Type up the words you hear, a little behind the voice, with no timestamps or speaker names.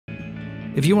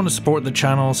If you want to support the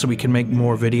channel so we can make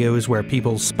more videos where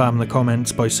people spam the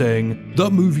comments by saying,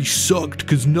 "That movie sucked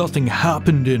because nothing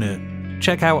happened in it,"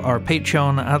 check out our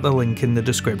Patreon at the link in the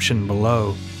description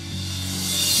below.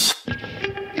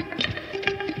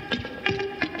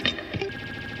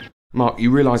 Mark, you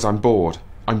realise I'm bored.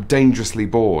 I'm dangerously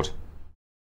bored.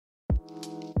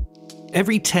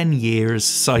 Every 10 years,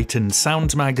 Sight and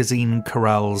Sound magazine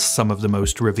corrals some of the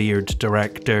most revered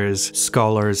directors,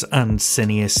 scholars and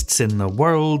cineasts in the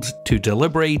world to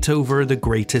deliberate over the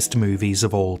greatest movies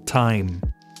of all time.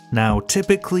 Now,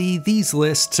 typically, these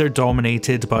lists are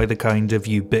dominated by the kind of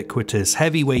ubiquitous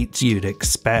heavyweights you'd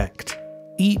expect.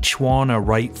 Each one a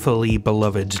rightfully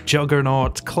beloved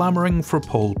juggernaut clamouring for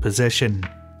pole position.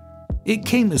 It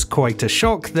came as quite a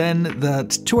shock then that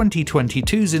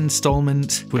 2022's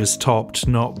instalment was topped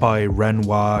not by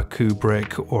Renoir,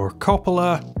 Kubrick or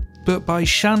Coppola, but by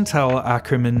Chantal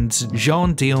Akerman's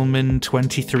Jean Dielman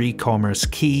 23 Commerce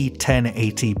Quay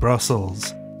 1080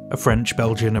 Brussels, a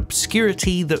French-Belgian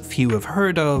obscurity that few have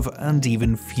heard of and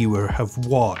even fewer have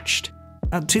watched.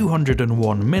 At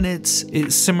 201 minutes,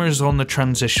 it simmers on the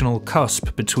transitional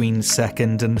cusp between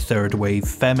second and third wave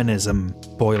feminism,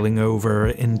 boiling over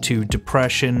into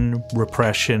depression,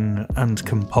 repression, and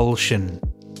compulsion.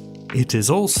 It is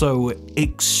also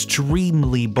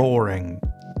extremely boring.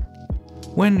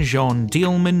 When Jean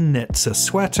Dielman knits a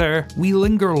sweater, we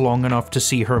linger long enough to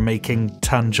see her making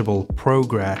tangible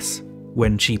progress.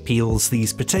 When she peels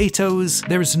these potatoes,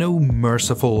 there's no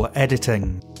merciful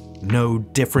editing. No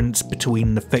difference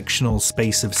between the fictional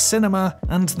space of cinema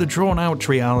and the drawn-out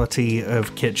reality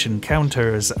of kitchen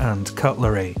counters and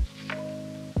cutlery.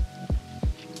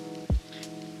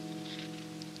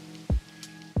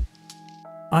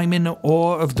 I'm in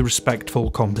awe of the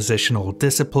respectful compositional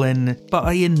discipline, but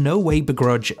I in no way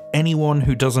begrudge anyone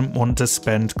who doesn't want to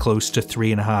spend close to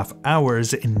 3.5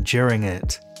 hours enduring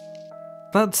it.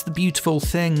 That's the beautiful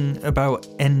thing about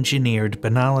engineered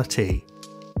banality.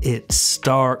 It's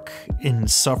stark,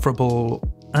 insufferable,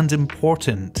 and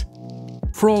important.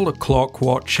 For all the clock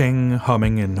watching,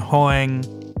 humming and hawing,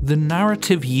 the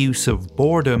narrative use of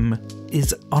boredom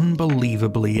is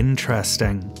unbelievably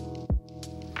interesting.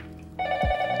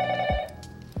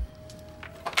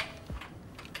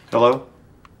 Hello?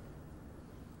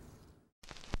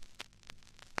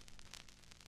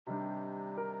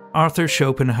 Arthur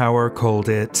Schopenhauer called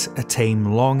it a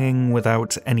tame longing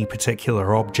without any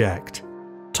particular object.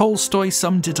 Tolstoy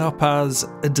summed it up as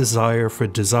a desire for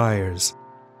desires.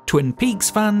 Twin Peaks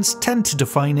fans tend to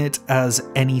define it as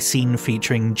any scene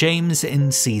featuring James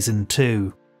in Season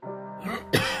 2.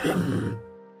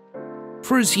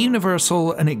 For as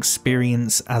universal an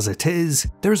experience as it is,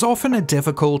 there's often a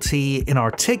difficulty in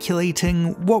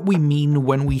articulating what we mean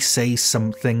when we say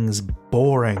something's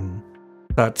boring.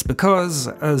 That's because,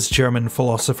 as German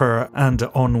philosopher and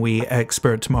ennui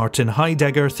expert Martin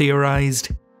Heidegger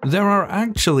theorized, there are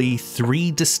actually 3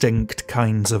 distinct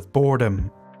kinds of boredom.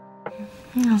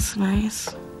 That's nice.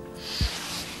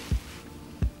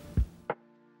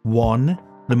 1.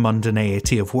 The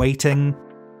mundanity of waiting.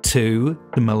 2.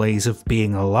 The malaise of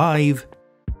being alive.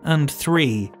 And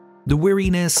 3. The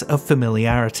weariness of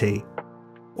familiarity.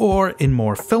 Or, in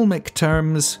more filmic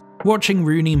terms, watching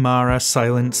Rooney Mara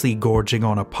silently gorging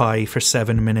on a pie for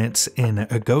 7 minutes in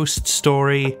A Ghost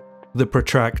Story, the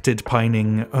protracted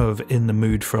pining of In the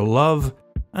Mood for Love,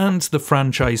 and the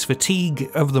franchise fatigue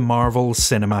of the Marvel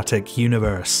Cinematic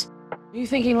Universe. Are you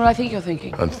thinking what I think you're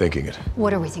thinking? I'm thinking it.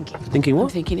 What are we thinking? Thinking what? I'm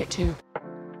thinking it too.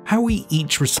 How we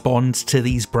each respond to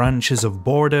these branches of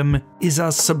boredom is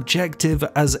as subjective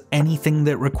as anything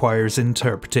that requires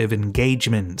interpretive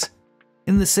engagement.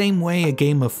 In the same way a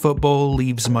game of football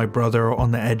leaves my brother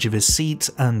on the edge of his seat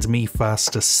and me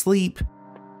fast asleep,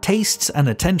 tastes and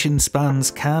attention spans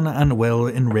can and will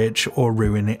enrich or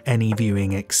ruin any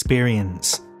viewing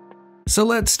experience. So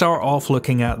let's start off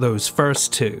looking at those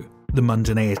first 2, the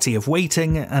mundanity of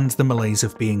waiting and the malaise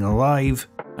of being alive,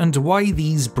 and why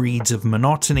these breeds of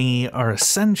monotony are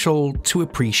essential to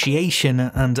appreciation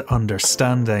and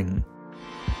understanding.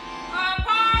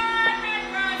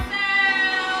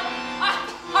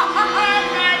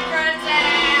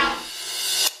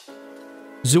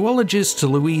 Zoologist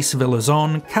Luis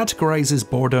Villazon categorizes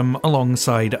boredom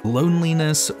alongside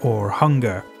loneliness or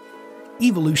hunger.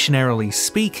 Evolutionarily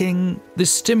speaking, the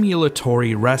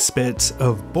stimulatory respite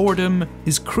of boredom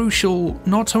is crucial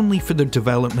not only for the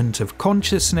development of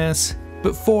consciousness,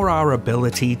 but for our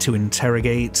ability to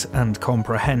interrogate and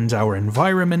comprehend our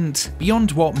environment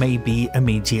beyond what may be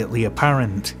immediately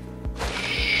apparent.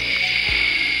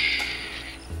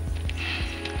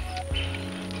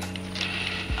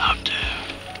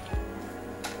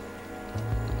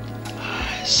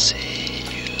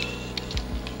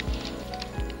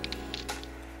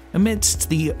 Amidst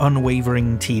the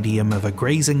unwavering tedium of a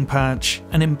grazing patch,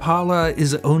 an impala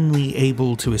is only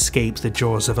able to escape the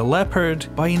jaws of a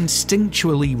leopard by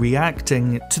instinctually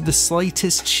reacting to the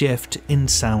slightest shift in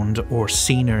sound or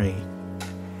scenery.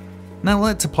 Now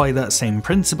let's apply that same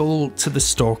principle to the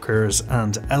stalkers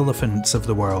and elephants of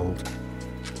the world.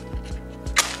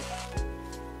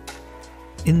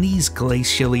 In these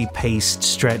glacially paced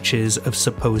stretches of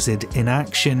supposed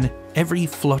inaction, every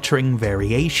fluttering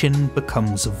variation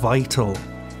becomes vital.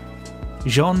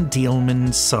 Jean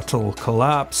Dielman's subtle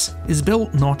collapse is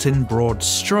built not in broad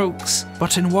strokes,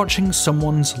 but in watching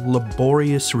someone's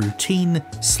laborious routine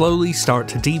slowly start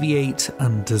to deviate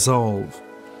and dissolve.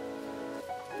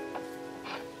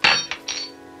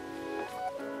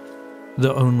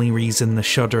 The only reason the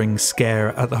shuddering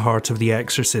scare at the heart of The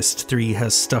Exorcist 3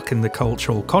 has stuck in the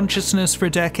cultural consciousness for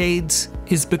decades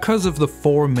is because of the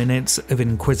 4 minutes of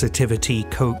inquisitivity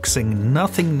coaxing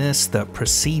nothingness that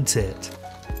precedes it.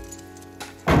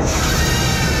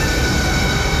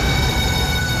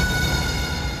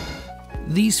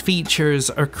 These features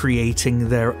are creating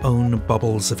their own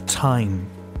bubbles of time,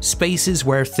 spaces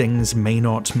where things may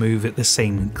not move at the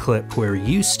same clip we're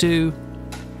used to,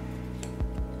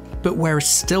 but where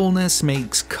stillness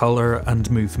makes colour and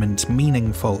movement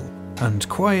meaningful, and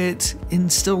quiet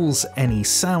instills any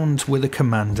sound with a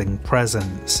commanding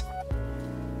presence.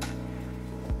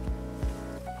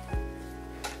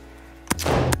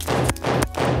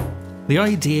 The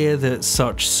idea that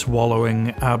such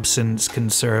swallowing absence can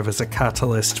serve as a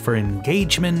catalyst for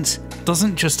engagement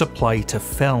doesn't just apply to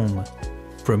film.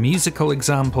 For a musical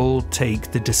example,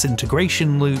 take The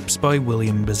Disintegration Loops by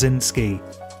William Basinski,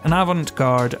 an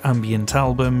avant-garde ambient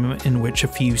album in which a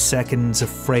few seconds of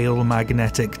frail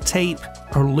magnetic tape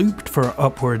are looped for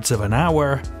upwards of an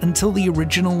hour until the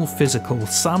original physical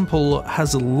sample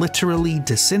has literally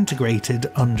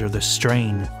disintegrated under the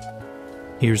strain.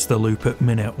 Here's the loop at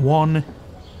minute 1.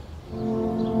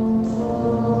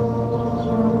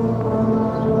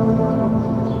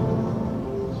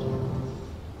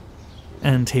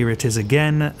 And here it is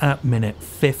again at minute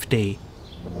 50.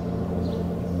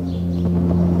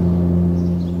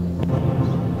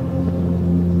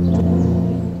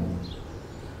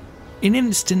 In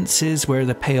instances where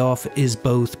the payoff is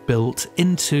both built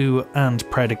into and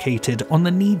predicated on the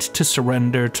need to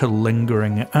surrender to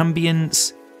lingering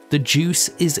ambience, the juice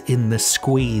is in the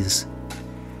squeeze.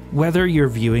 Whether you're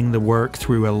viewing the work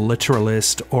through a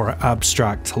literalist or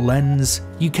abstract lens,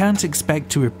 you can't expect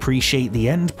to appreciate the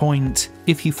endpoint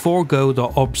if you forego the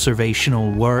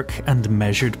observational work and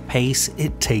measured pace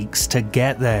it takes to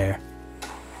get there.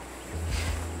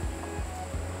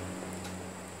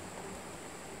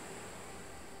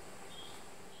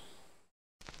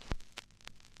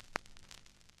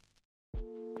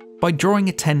 By drawing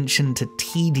attention to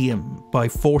tedium, by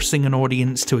forcing an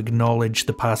audience to acknowledge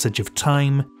the passage of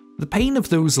time, the pain of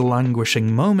those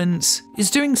languishing moments is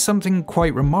doing something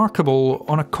quite remarkable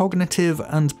on a cognitive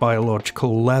and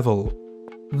biological level.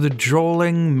 The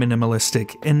drawling,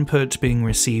 minimalistic input being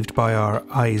received by our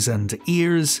eyes and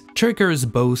ears triggers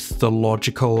both the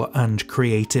logical and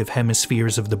creative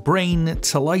hemispheres of the brain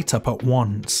to light up at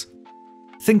once.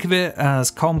 Think of it as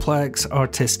complex,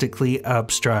 artistically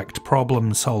abstract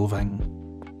problem solving.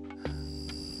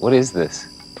 What is this?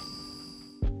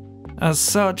 As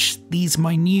such, these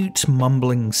minute,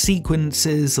 mumbling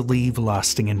sequences leave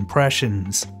lasting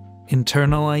impressions,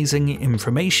 internalizing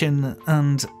information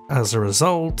and, as a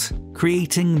result,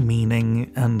 creating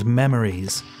meaning and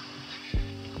memories.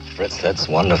 Fritz, that's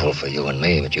wonderful for you and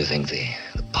me, but you think the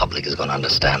public is going to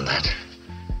understand that?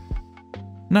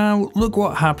 Now, look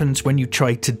what happens when you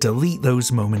try to delete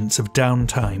those moments of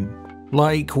downtime.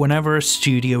 Like whenever a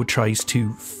studio tries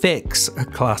to fix a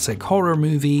classic horror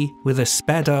movie with a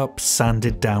sped up,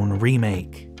 sanded down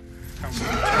remake.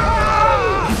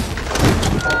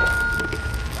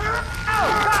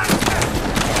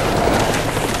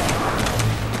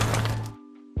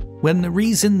 When the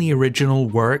reason the original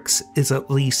works is at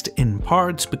least in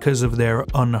part because of their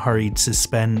unhurried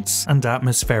suspense and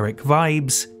atmospheric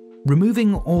vibes,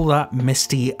 removing all that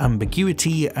misty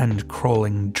ambiguity and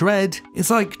crawling dread is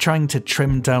like trying to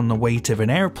trim down the weight of an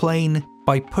airplane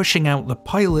by pushing out the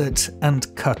pilot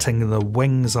and cutting the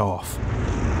wings off.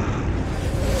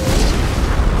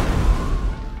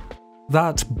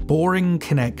 That boring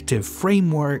connective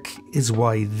framework is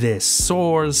why this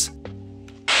soars,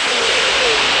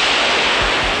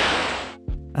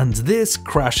 and this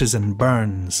crashes and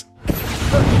burns.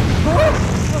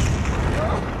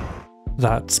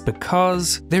 That's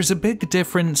because there's a big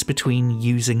difference between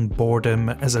using boredom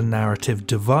as a narrative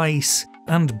device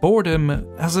and boredom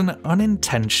as an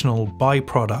unintentional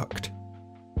byproduct.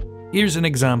 Here's an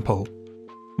example.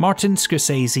 Martin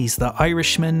Scorsese's The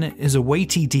Irishman is a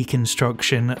weighty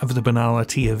deconstruction of the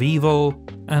banality of evil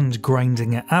and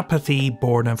grinding apathy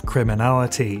born of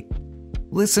criminality.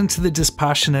 Listen to the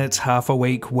dispassionate,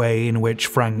 half-awake way in which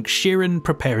Frank Sheeran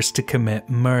prepares to commit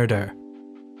murder.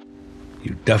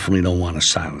 You definitely don't want a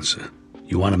silencer.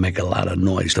 You want to make a lot of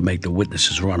noise to make the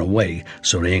witnesses run away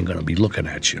so they ain't gonna be looking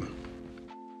at you.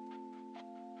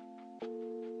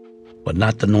 But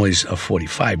not the noise a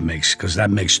 45 makes, because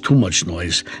that makes too much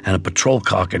noise, and a patrol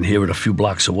car can hear it a few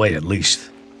blocks away at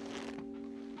least.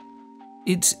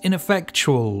 It's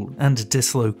ineffectual and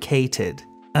dislocated,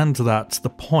 and that's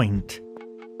the point.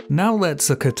 Now let's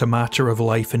look at a matter of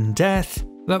life and death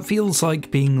that feels like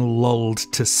being lulled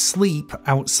to sleep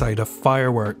outside a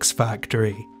fireworks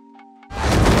factory.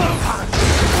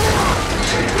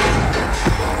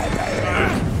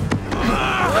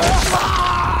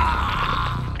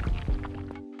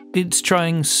 It's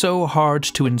trying so hard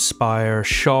to inspire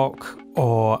shock,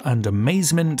 awe, and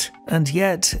amazement, and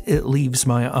yet it leaves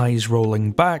my eyes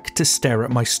rolling back to stare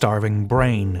at my starving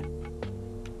brain.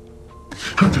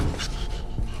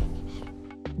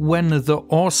 When the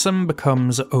awesome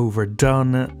becomes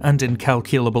overdone and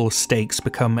incalculable stakes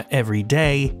become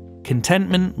everyday,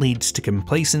 contentment leads to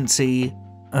complacency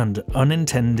and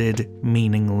unintended,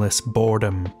 meaningless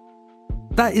boredom.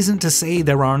 That isn't to say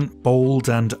there aren't bold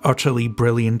and utterly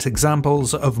brilliant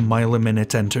examples of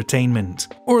mile-a-minute entertainment,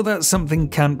 or that something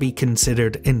can't be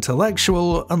considered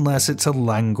intellectual unless it's a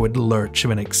languid lurch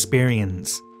of an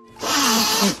experience.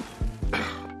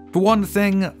 For one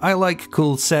thing, I like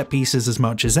cool set pieces as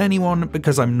much as anyone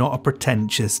because I'm not a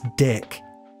pretentious dick.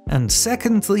 And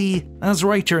secondly, as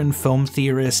writer and film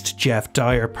theorist Jeff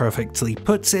Dyer perfectly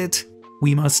puts it,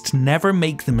 we must never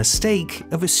make the mistake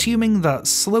of assuming that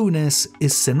slowness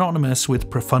is synonymous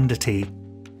with profundity.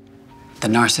 The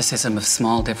narcissism of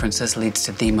small differences leads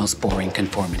to the most boring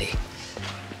conformity.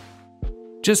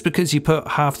 Just because you put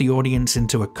half the audience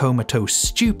into a comatose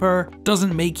stupor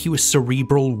doesn't make you a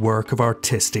cerebral work of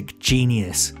artistic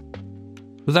genius.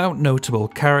 Without notable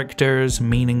characters,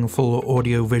 meaningful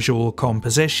audiovisual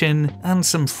composition, and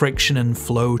some friction and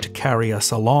flow to carry us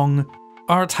along,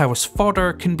 art house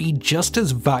fodder can be just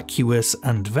as vacuous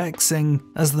and vexing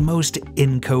as the most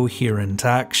incoherent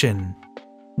action.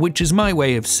 Which is my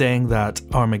way of saying that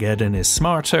Armageddon is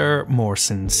smarter, more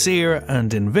sincere,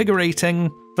 and invigorating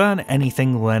than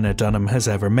anything Lena Dunham has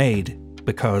ever made,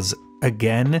 because,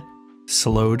 again,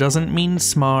 slow doesn't mean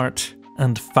smart,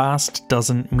 and fast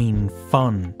doesn't mean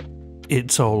fun.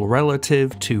 It's all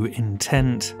relative to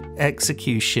intent,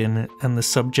 execution, and the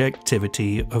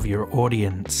subjectivity of your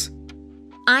audience.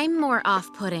 I'm more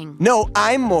off-putting. No,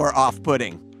 I'm more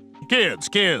off-putting.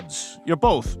 Kids, you're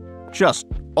both just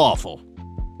awful.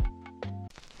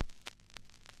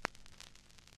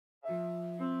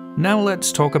 Now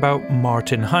let's talk about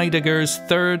Martin Heidegger's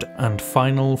third and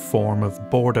final form of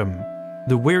boredom,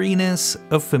 the weariness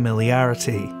of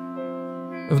familiarity.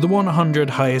 Of the 100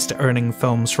 highest earning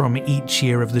films from each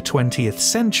year of the 20th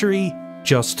century,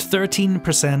 just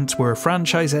 13% were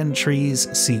franchise entries,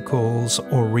 sequels,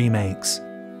 or remakes.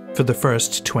 For the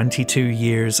first 22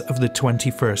 years of the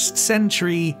 21st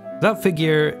century, that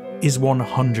figure is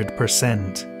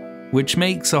 100%, which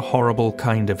makes a horrible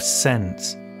kind of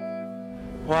sense.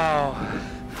 Wow.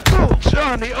 Oh,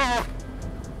 Johnny, oh!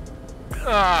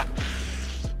 Ah!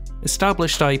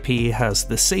 Established IP has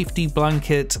the safety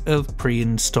blanket of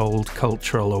pre-installed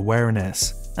cultural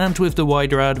awareness, and with the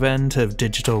wider advent of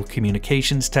digital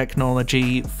communications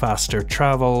technology, faster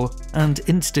travel, and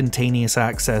instantaneous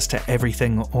access to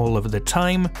everything all of the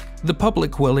time, the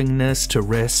public willingness to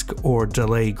risk or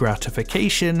delay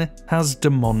gratification has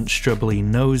demonstrably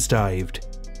nosedived.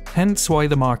 Hence why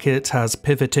the market has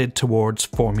pivoted towards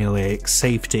formulaic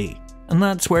safety. And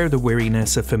that's where the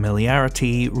weariness of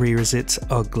familiarity rears its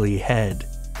ugly head.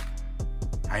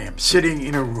 I am sitting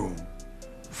in a room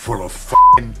full of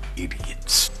f***ing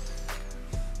idiots.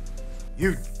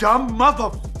 You dumb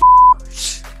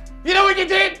motherfuckers! You know what you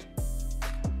did?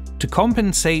 To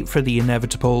compensate for the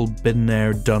inevitable been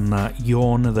there done that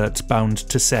yawn that's bound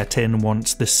to set in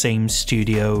once the same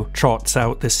studio trots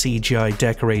out the CGI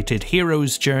decorated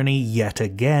hero's journey yet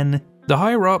again, the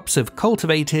higher-ups have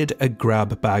cultivated a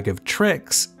grab bag of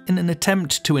tricks in an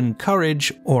attempt to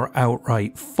encourage or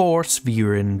outright force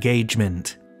viewer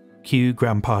engagement. Cue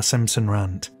Grandpa Simpson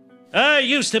rant. I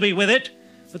used to be with it,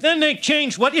 but then they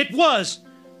changed what it was.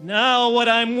 Now what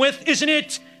I'm with isn't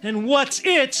it, and what's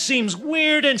it seems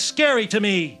weird and scary to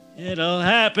me. It'll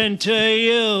happen to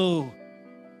you.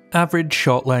 Average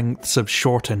shot lengths have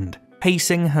shortened,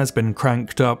 Pacing has been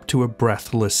cranked up to a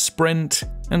breathless sprint,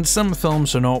 and some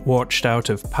films are not watched out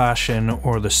of passion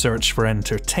or the search for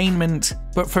entertainment,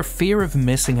 but for fear of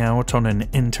missing out on an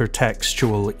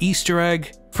intertextual Easter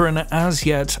egg for an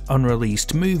as-yet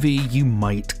unreleased movie you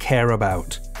might care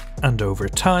about. And over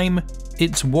time,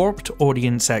 it's warped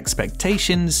audience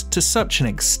expectations to such an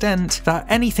extent that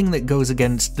anything that goes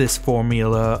against this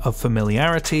formula of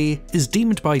familiarity is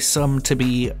deemed by some to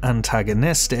be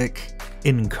antagonistic,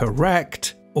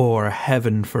 incorrect, or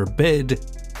heaven forbid,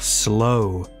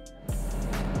 slow.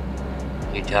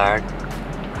 You tired?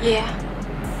 Yeah.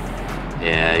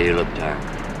 Yeah, you look tired.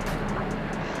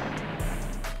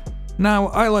 Now,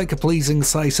 I like a pleasing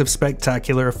slice of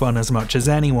spectacular fun as much as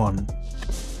anyone.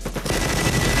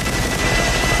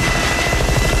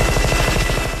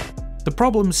 The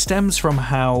problem stems from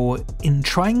how, in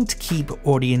trying to keep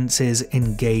audiences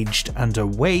engaged and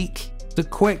awake, the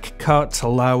quick cut,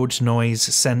 loud noise,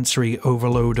 sensory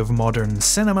overload of modern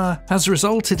cinema has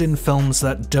resulted in films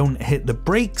that don't hit the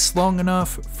brakes long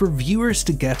enough for viewers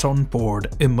to get on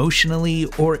board emotionally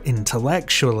or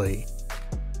intellectually.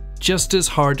 Just as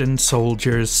hardened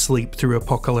soldiers sleep through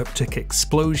apocalyptic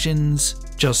explosions,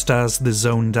 just as the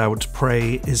zoned out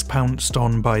prey is pounced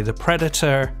on by the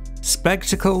predator,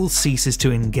 spectacle ceases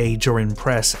to engage or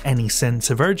impress any sense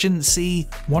of urgency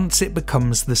once it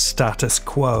becomes the status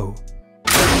quo.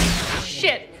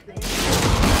 Shit.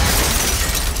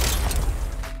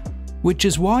 Which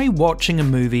is why watching a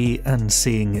movie and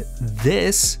seeing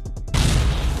this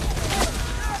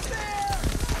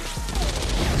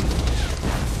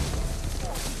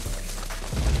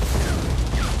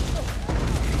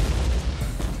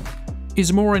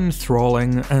is more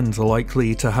enthralling and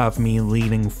likely to have me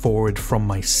leaning forward from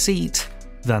my seat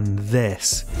than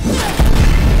this.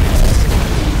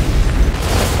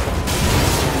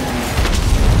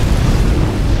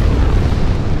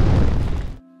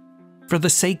 For the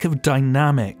sake of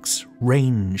dynamics,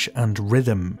 range, and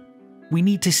rhythm, we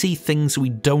need to see things we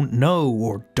don't know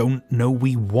or don't know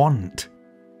we want.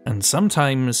 And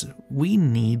sometimes we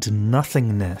need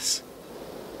nothingness.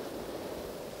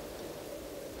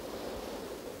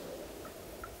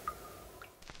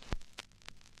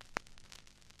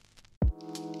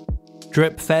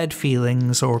 Drip-fed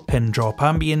feelings or pin-drop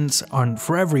ambience aren't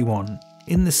for everyone,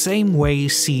 in the same way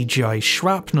CGI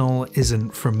shrapnel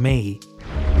isn't for me.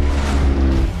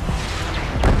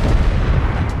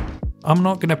 I'm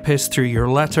not gonna piss through your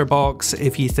letterbox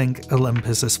if you think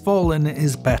Olympus Has Fallen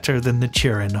is better than the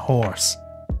Turin Horse.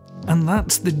 And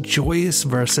that's the joyous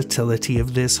versatility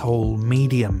of this whole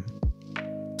medium.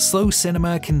 Slow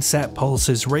cinema can set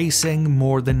pulses racing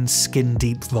more than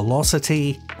skin-deep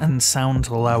velocity and sound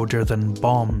louder than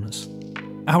bombs.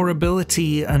 Our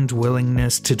ability and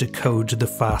willingness to decode the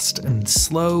fast and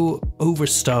slow,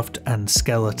 overstuffed and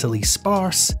skeletally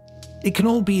sparse, it can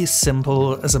all be as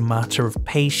simple as a matter of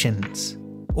patience,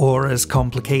 or as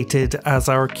complicated as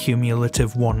our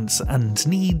cumulative wants and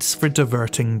needs for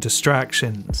diverting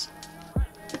distractions.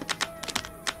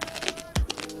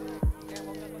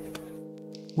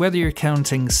 Whether you're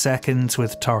counting seconds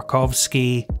with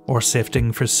Tarkovsky or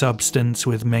sifting for substance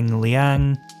with Ming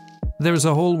Liang, there's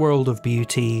a whole world of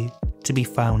beauty to be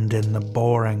found in the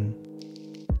boring.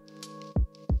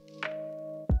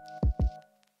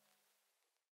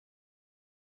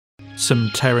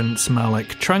 Some Terrence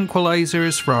Malick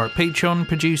tranquilizers for our Patreon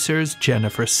producers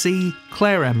Jennifer C,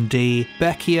 Claire MD,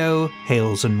 Beckio,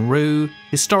 Hales and Rue,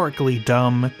 Historically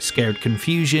Dumb, Scared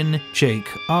Confusion, Jake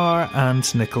R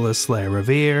and Nicholas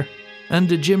Le-Revere,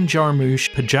 and a Jim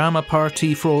Jarmusch pajama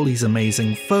party for all these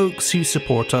amazing folks who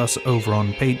support us over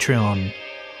on Patreon.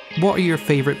 What are your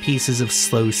favourite pieces of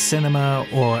slow cinema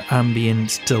or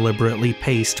ambient, deliberately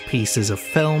paced pieces of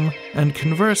film? And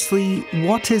conversely,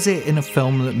 what is it in a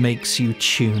film that makes you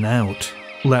tune out?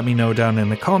 Let me know down in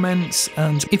the comments,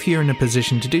 and if you're in a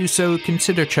position to do so,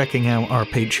 consider checking out our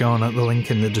Patreon at the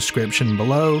link in the description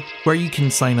below, where you can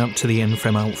sign up to the In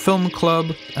Frame Out Film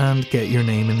Club and get your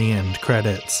name in the end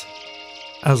credits.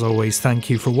 As always, thank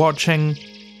you for watching.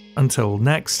 Until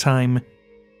next time,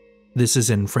 this is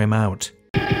In Frame Out.